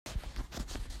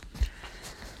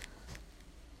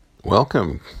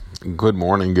Welcome. Good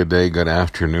morning, good day, good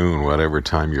afternoon, whatever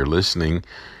time you're listening.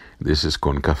 This is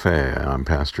Con Café. I'm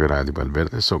Pastor Adi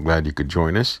Valverde. So glad you could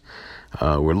join us.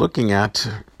 We're looking at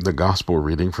the gospel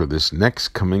reading for this next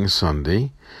coming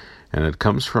Sunday, and it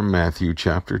comes from Matthew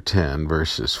chapter 10,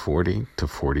 verses 40 to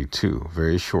 42.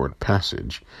 Very short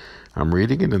passage. I'm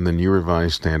reading it in the New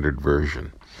Revised Standard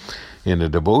Version, in a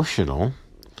devotional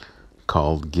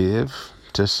called Give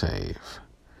to Save.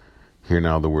 Hear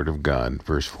now the word of God,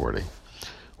 verse 40.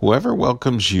 Whoever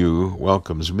welcomes you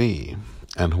welcomes me,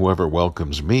 and whoever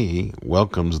welcomes me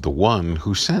welcomes the one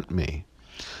who sent me.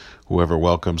 Whoever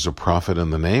welcomes a prophet in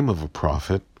the name of a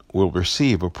prophet will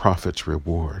receive a prophet's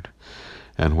reward,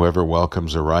 and whoever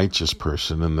welcomes a righteous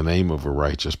person in the name of a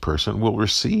righteous person will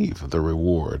receive the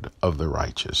reward of the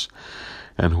righteous.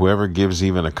 And whoever gives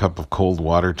even a cup of cold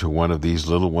water to one of these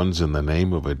little ones in the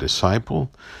name of a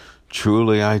disciple,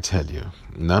 truly I tell you,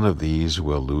 none of these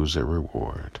will lose a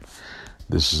reward.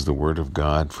 This is the word of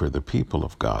God for the people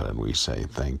of God, and we say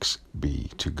thanks be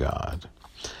to God.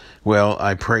 Well,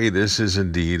 I pray this is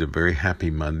indeed a very happy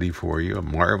Monday for you, a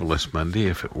marvelous Monday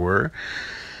if it were.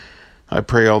 I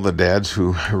pray all the dads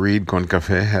who read Con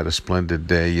Café had a splendid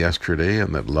day yesterday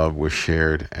and that love was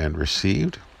shared and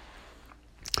received.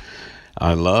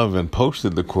 I love and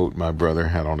posted the quote my brother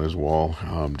had on his wall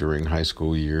during high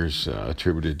school years,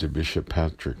 attributed to Bishop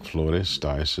Patrick Flores,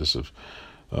 Diocese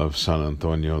of San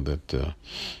Antonio, that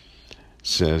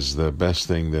says the best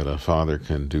thing that a father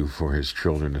can do for his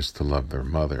children is to love their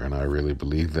mother. And I really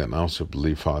believe that, and I also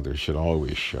believe fathers should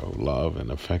always show love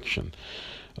and affection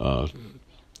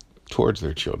towards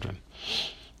their children.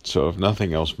 So if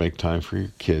nothing else, make time for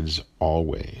your kids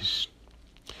always.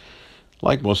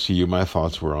 Like most of you, my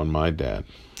thoughts were on my dad.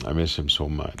 I miss him so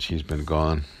much. He's been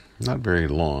gone not very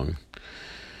long,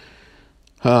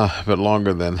 but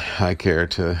longer than I care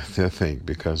to think,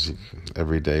 because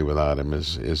every day without him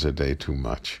is a day too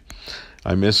much.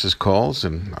 I miss his calls,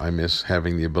 and I miss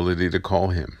having the ability to call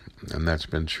him. And that's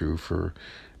been true for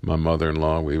my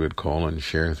mother-in-law. We would call and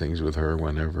share things with her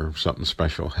whenever something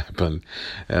special happened.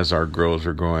 As our girls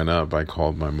were growing up, I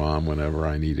called my mom whenever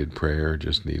I needed prayer,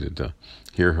 just needed to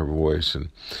hear her voice. And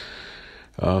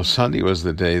Sunday was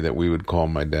the day that we would call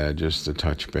my dad just to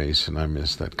touch base, and I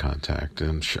miss that contact.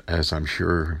 And as I'm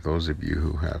sure those of you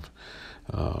who have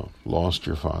lost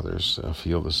your fathers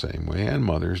feel the same way, and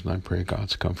mothers, and I pray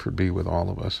God's comfort be with all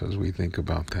of us as we think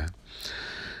about that.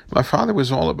 My father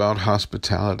was all about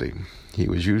hospitality. He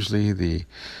was usually the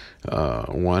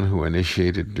one who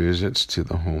initiated visits to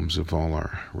the homes of all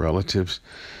our relatives.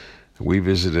 We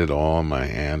visited all my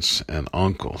aunts and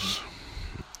uncles,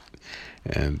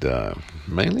 and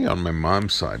mainly on my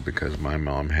mom's side, because my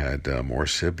mom had more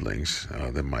siblings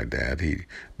than my dad.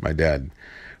 My dad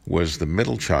was the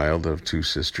middle child of two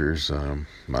sisters.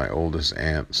 My oldest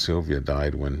aunt, Sylvia,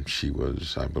 died when she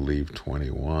was, I believe,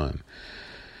 21.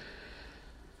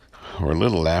 Or a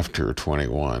little after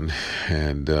 21,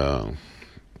 and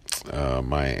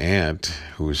my aunt,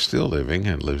 who is still living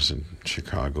and lives in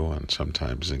Chicago and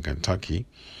sometimes in Kentucky,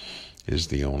 is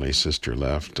the only sister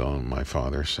left on my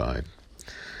father's side.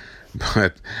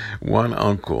 But one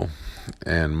uncle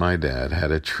and my dad had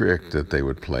a trick that they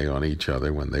would play on each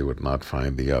other when they would not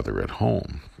find the other at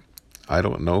home. I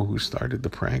don't know who started the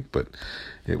prank, but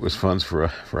it was fun for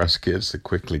us kids to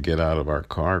quickly get out of our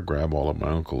car, grab all of my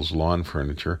uncle's lawn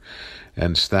furniture,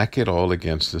 and stack it all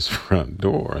against his front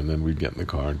door, and then we'd get in the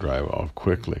car and drive off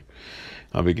quickly.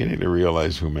 I'm beginning to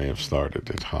realize who may have started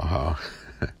it, haha.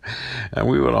 And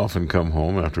we would often come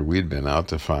home after we'd been out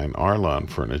to find our lawn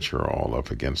furniture all up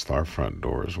against our front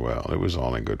door as well. It was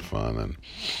all in good fun,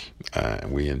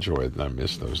 and we enjoyed, and I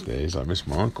miss those days. I miss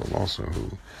my uncle also,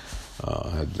 who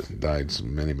had died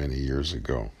many, many years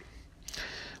ago.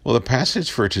 Well, the passage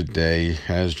for today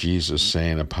has Jesus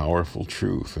saying a powerful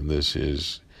truth, and this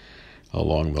is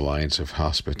along the lines of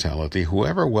hospitality.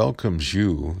 Whoever welcomes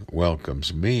you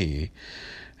welcomes me,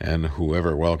 and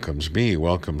whoever welcomes me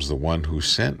welcomes the one who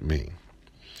sent me.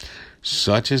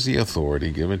 Such is the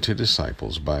authority given to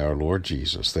disciples by our Lord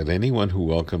Jesus, that anyone who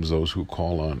welcomes those who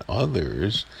call on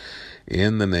others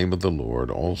in the name of the Lord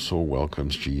also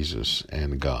welcomes Jesus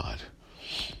and God.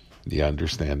 The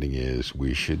understanding is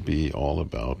we should be all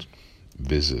about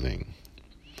visiting.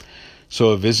 So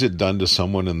a visit done to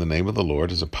someone in the name of the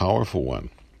Lord is a powerful one.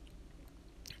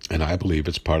 And I believe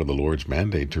it's part of the Lord's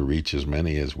mandate to reach as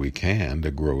many as we can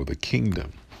to grow the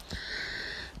kingdom.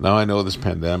 Now, I know this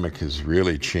pandemic has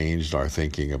really changed our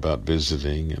thinking about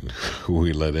visiting and who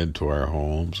we let into our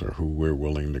homes or who we're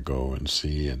willing to go and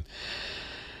see. And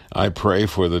I pray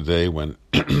for the day when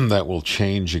that will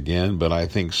change again, but I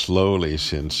think slowly,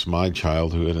 since my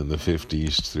childhood in the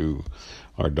 50s through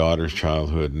our daughter's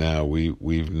childhood now,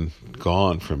 we've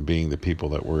gone from being the people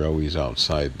that were always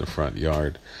outside the front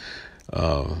yard,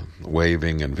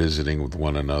 waving and visiting with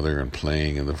one another and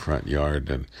playing in the front yard.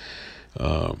 And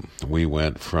we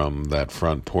went from that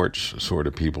front porch sort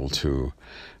of people to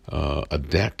a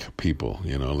deck people.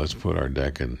 Let's put our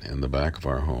deck in the back of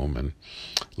our home and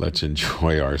let's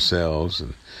enjoy ourselves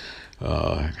and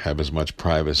have as much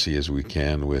privacy as we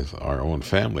can with our own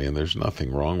family. And there's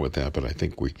nothing wrong with that, but I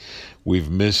think we've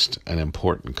missed an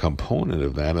important component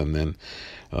of that. And then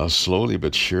slowly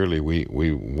but surely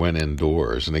we went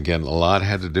indoors. And again, a lot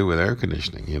had to do with air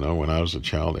conditioning. When I was a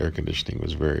child, air conditioning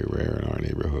was very rare in our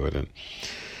neighborhood.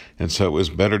 And so it was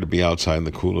better to be outside in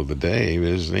the cool of the day,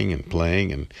 visiting and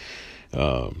playing and,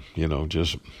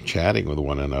 just chatting with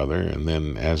one another. And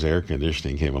then as air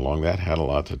conditioning came along, that had a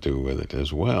lot to do with it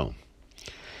as well.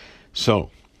 So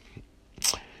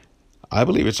I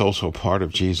believe it's also part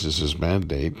of Jesus'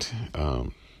 mandate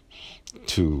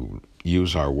to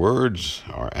use our words,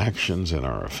 our actions, and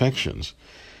our affections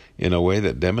in a way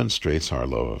that demonstrates our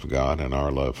love of God and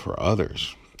our love for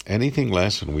others. Anything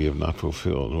less, and we have not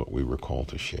fulfilled what we were called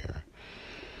to share.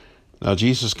 Now,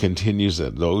 Jesus continues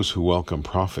that those who welcome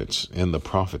prophets in the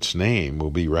prophet's name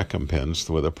will be recompensed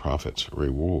with a prophet's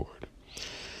reward.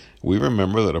 We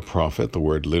remember that a prophet, the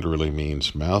word literally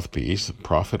means mouthpiece. The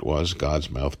prophet was God's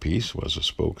mouthpiece, was a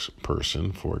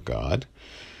spokesperson for God,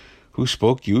 who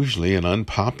spoke usually an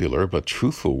unpopular but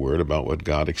truthful word about what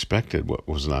God expected, what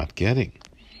was not getting.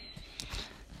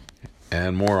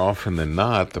 And more often than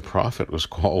not, the prophet was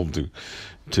called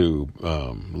to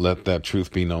let that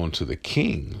truth be known to the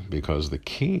king, because the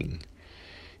king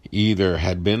either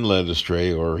had been led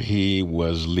astray or he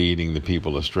was leading the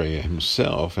people astray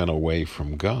himself and away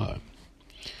from God.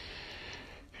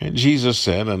 And Jesus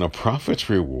said, and a prophet's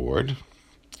reward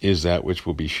is that which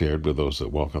will be shared with those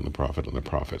that welcome the prophet in the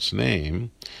prophet's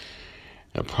name.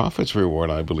 A prophet's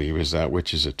reward, I believe, is that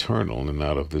which is eternal and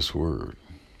not of this world.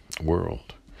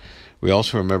 We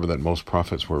also remember that most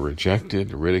prophets were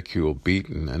rejected, ridiculed,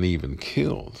 beaten, and even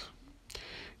killed.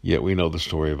 Yet we know the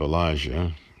story of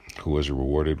Elijah, who was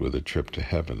rewarded with a trip to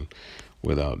heaven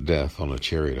without death on a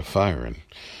chariot of fire. And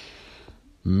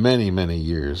many, many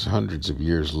years, hundreds of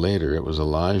years later, it was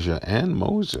Elijah and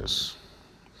Moses,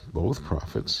 both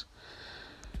prophets,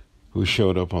 who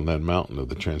showed up on that mountain of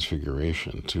the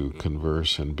Transfiguration to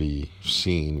converse and be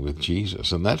seen with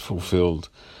Jesus. And that fulfilled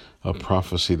a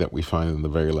prophecy that we find in the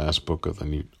very last book of the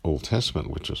New Old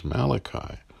Testament, which was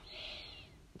Malachi,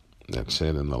 that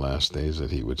said in the last days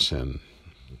that he would send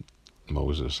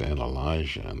Moses and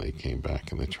Elijah, and they came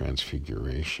back in the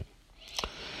Transfiguration.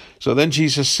 So then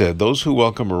Jesus said, those who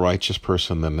welcome a righteous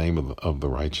person in the name of the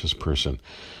righteous person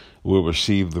will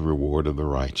receive the reward of the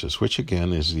righteous, which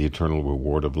again is the eternal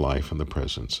reward of life in the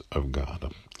presence of God,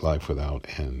 a life without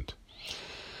end.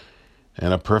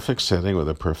 And a perfect setting with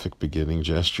a perfect beginning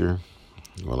gesture,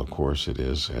 well, of course it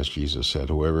is, as Jesus said,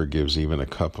 whoever gives even a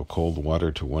cup of cold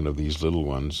water to one of these little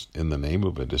ones in the name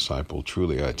of a disciple,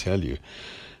 truly I tell you,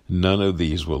 none of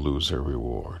these will lose their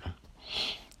reward.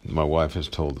 My wife has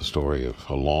told the story of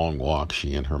a long walk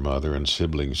she and her mother and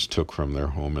siblings took from their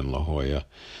home in La Jolla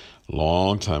a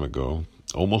long time ago,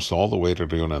 almost all the way to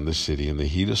León City in the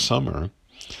heat of summer,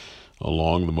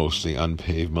 along the mostly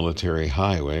unpaved military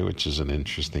highway, which is an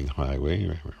interesting highway.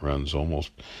 It runs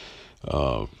almost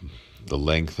the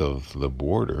length of the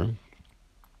border,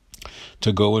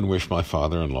 to go and wish my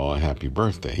father-in-law a happy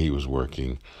birthday. He was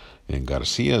working in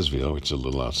Garciasville, which is a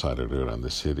little outside of León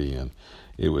City, and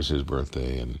it was his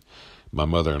birthday. And my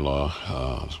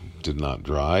mother-in-law did not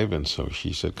drive, and so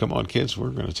she said, come on, kids, we're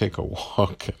going to take a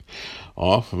walk. And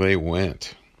off they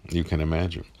went, you can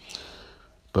imagine.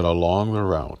 But along the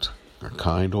route, a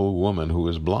kind old woman who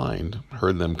was blind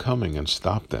heard them coming and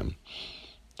stopped them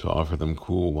to offer them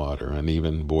cool water and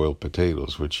even boiled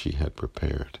potatoes, which she had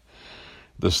prepared.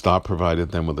 The stop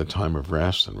provided them with a time of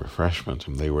rest and refreshment,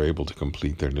 and they were able to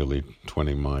complete their nearly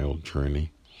 20-mile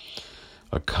journey.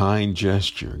 A kind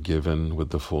gesture given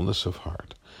with the fullness of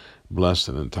heart blessed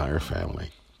an entire family,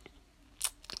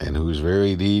 and whose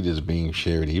very deed is being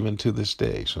shared even to this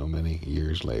day, so many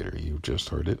years later. You've just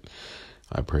heard it.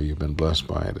 I pray you've been blessed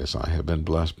by it as I have been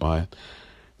blessed by it,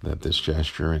 that this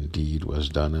gesture and deed was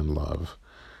done in love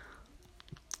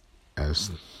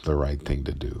as the right thing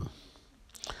to do.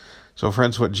 So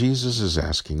friends, what Jesus is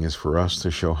asking is for us to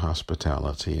show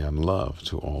hospitality and love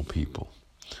to all people.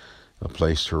 A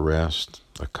place to rest,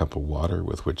 a cup of water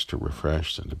with which to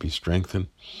refresh and to be strengthened,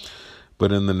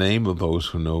 but in the name of those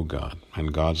who know God.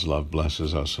 And God's love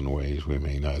blesses us in ways we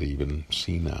may not even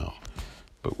see now,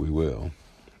 but we will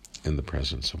in the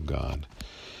presence of God.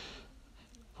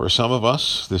 For some of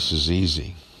us, this is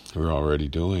easy. We're already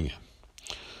doing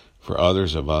it. For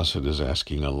others of us, it is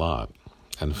asking a lot.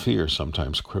 And fear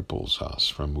sometimes cripples us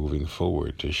from moving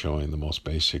forward to showing the most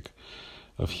basic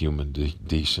of human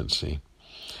decency.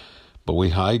 But we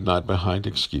hide not behind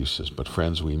excuses, but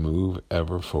friends, we move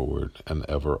ever forward and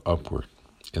ever upward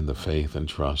in the faith and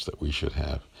trust that we should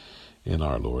have in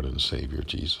our Lord and Savior,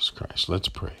 Jesus Christ. Let's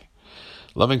pray.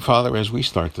 Loving Father, as we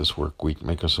start this work week,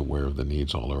 make us aware of the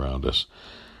needs all around us.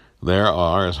 There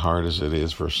are, as hard as it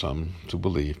is for some to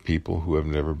believe, people who have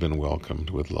never been welcomed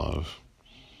with love.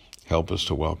 Help us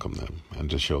to welcome them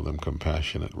and to show them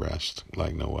compassionate rest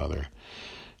like no other.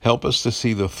 Help us to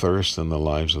see the thirst in the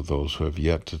lives of those who have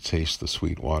yet to taste the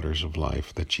sweet waters of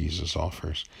life that Jesus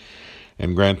offers.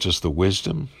 And grant us the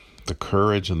wisdom, the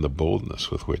courage, and the boldness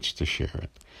with which to share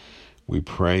it. We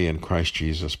pray in Christ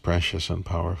Jesus' precious and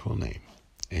powerful name.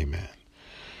 Amen.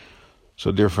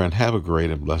 So, dear friend, have a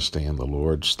great and blessed day in the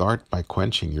Lord. Start by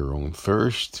quenching your own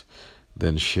thirst,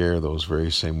 then share those very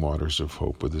same waters of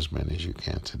hope with as many as you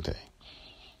can today.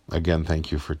 Again,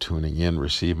 thank you for tuning in.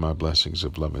 Receive my blessings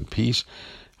of love and peace.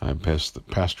 I'm Pastor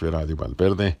Eladio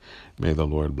Valverde. May the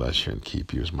Lord bless you and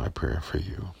keep you is my prayer for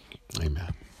you.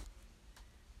 Amen.